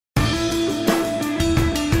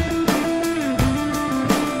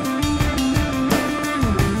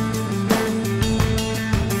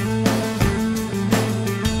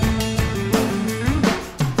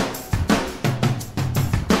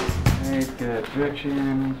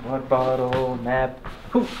directions, water bottle, map.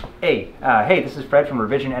 Hey, this is Fred from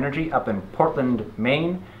Revision Energy up in Portland,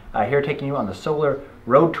 Maine. Here taking you on the solar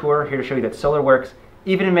road tour, here to show you that solar works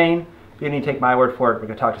even in Maine. You don't need to take my word for it. We're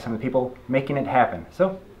going to talk to some of the people making it happen.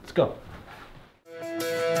 So, let's go.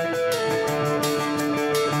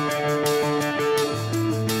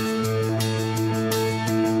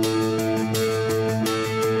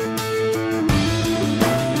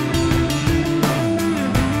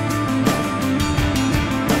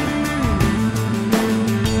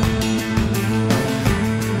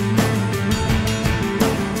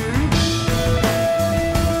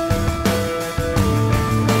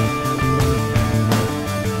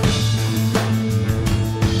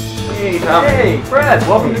 Hey, Fred,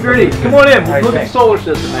 welcome to Gritty. Come on in, we'll look at the solar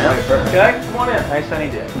system, man. Okay, come on in. Nice sunny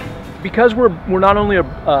day. Because we're not only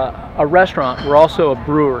a restaurant, we're also a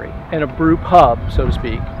brewery and a brew pub, so to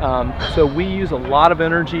speak. So we use a lot of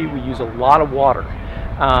energy, we use a lot of water.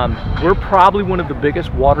 We're probably one of the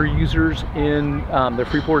biggest water users in the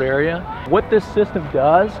Freeport area. What this system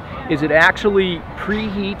does is it actually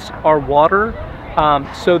preheats our water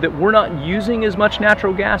so that we're not using as much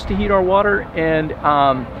natural gas to heat our water. And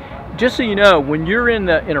just so you know, when you're in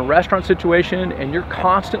a restaurant situation and you're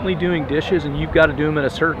constantly doing dishes and you've got to do them at a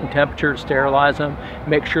certain temperature to sterilize them,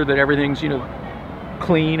 make sure that everything's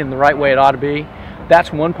clean and the right way it ought to be,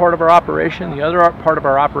 that's one part of our operation. The other part of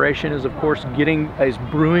our operation is, of course,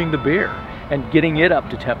 brewing the beer and getting it up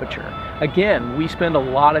to temperature. Again, we spend a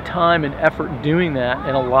lot of time and effort doing that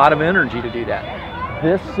and a lot of energy to do that.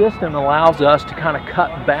 This system allows us to kind of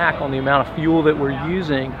cut back on the amount of fuel that we're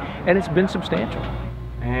using, and it's been substantial.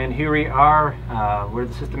 And here we are where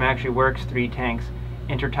the system actually works, 3 tanks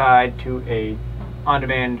intertied to a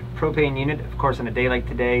on-demand propane unit. Of course, on a day like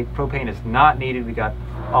today, propane is not needed. We got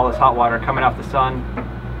all this hot water coming off the sun.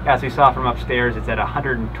 As we saw from upstairs, it's at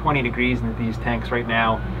 120 degrees in these tanks right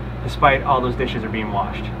now, despite all those dishes are being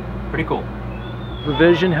washed. Pretty cool.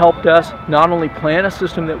 Revision helped us not only plan a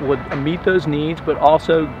system that would meet those needs, but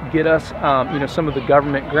also get us some of the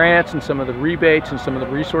government grants and some of the rebates and some of the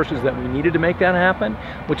resources that we needed to make that happen,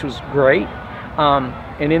 which was great.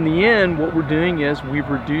 And in the end, what we're doing is we've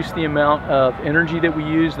reduced the amount of energy that we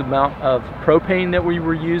use, the amount of propane that we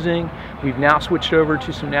were using. We've now switched over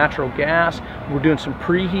to some natural gas. We're doing some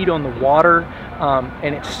preheat on the water,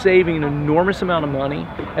 and it's saving an enormous amount of money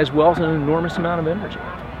as well as an enormous amount of energy.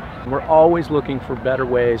 We're always looking for better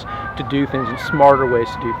ways to do things and smarter ways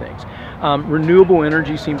to do things. Renewable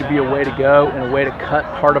energy seemed to be a way to go and a way to cut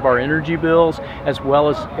part of our energy bills, as well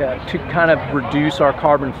as to kind of reduce our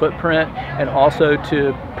carbon footprint and also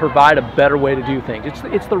to provide a better way to do things.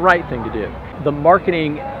 It's the right thing to do. The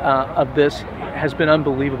marketing of this has been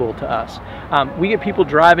unbelievable to us. We get people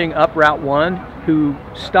driving up Route 1 who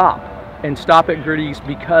stop at Gritty's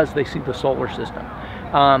because they see the solar system.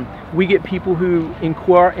 We get people who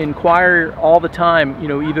inquire all the time,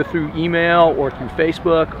 either through email or through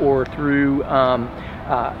Facebook or through,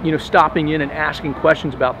 stopping in and asking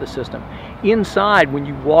questions about the system. Inside, when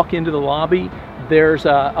you walk into the lobby, there's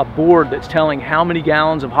a board that's telling how many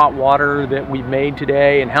gallons of hot water that we've made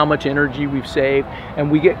today and how much energy we've saved,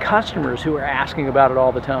 and we get customers who are asking about it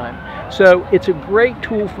all the time. So it's a great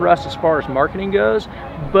tool for us as far as marketing goes,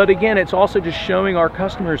 but again, it's also just showing our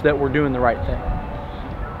customers that we're doing the right thing.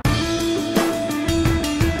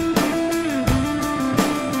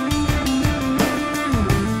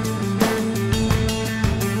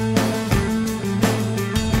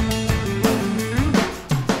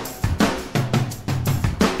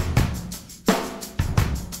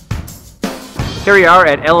 Here we are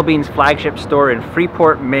at Ella Bean's flagship store in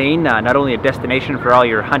Freeport, Maine. Not only a destination for all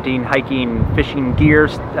your hunting, hiking, fishing gear,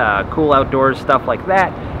 cool outdoors, stuff like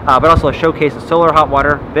that, but also a showcase of solar hot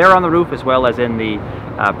water there on the roof as well as in the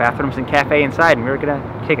bathrooms and cafe inside. And we're going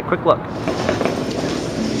to take a quick look.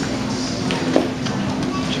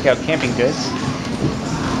 Check out camping goods.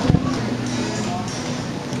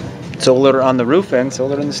 Solar on the roof and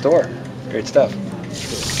solar in the store. Great stuff.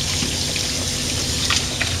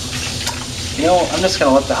 I'm just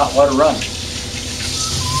going to let the hot water run.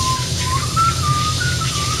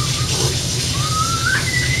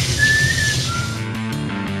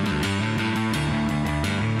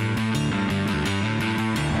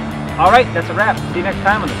 Alright, that's a wrap. See you next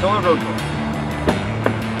time on the Solar Road Tour.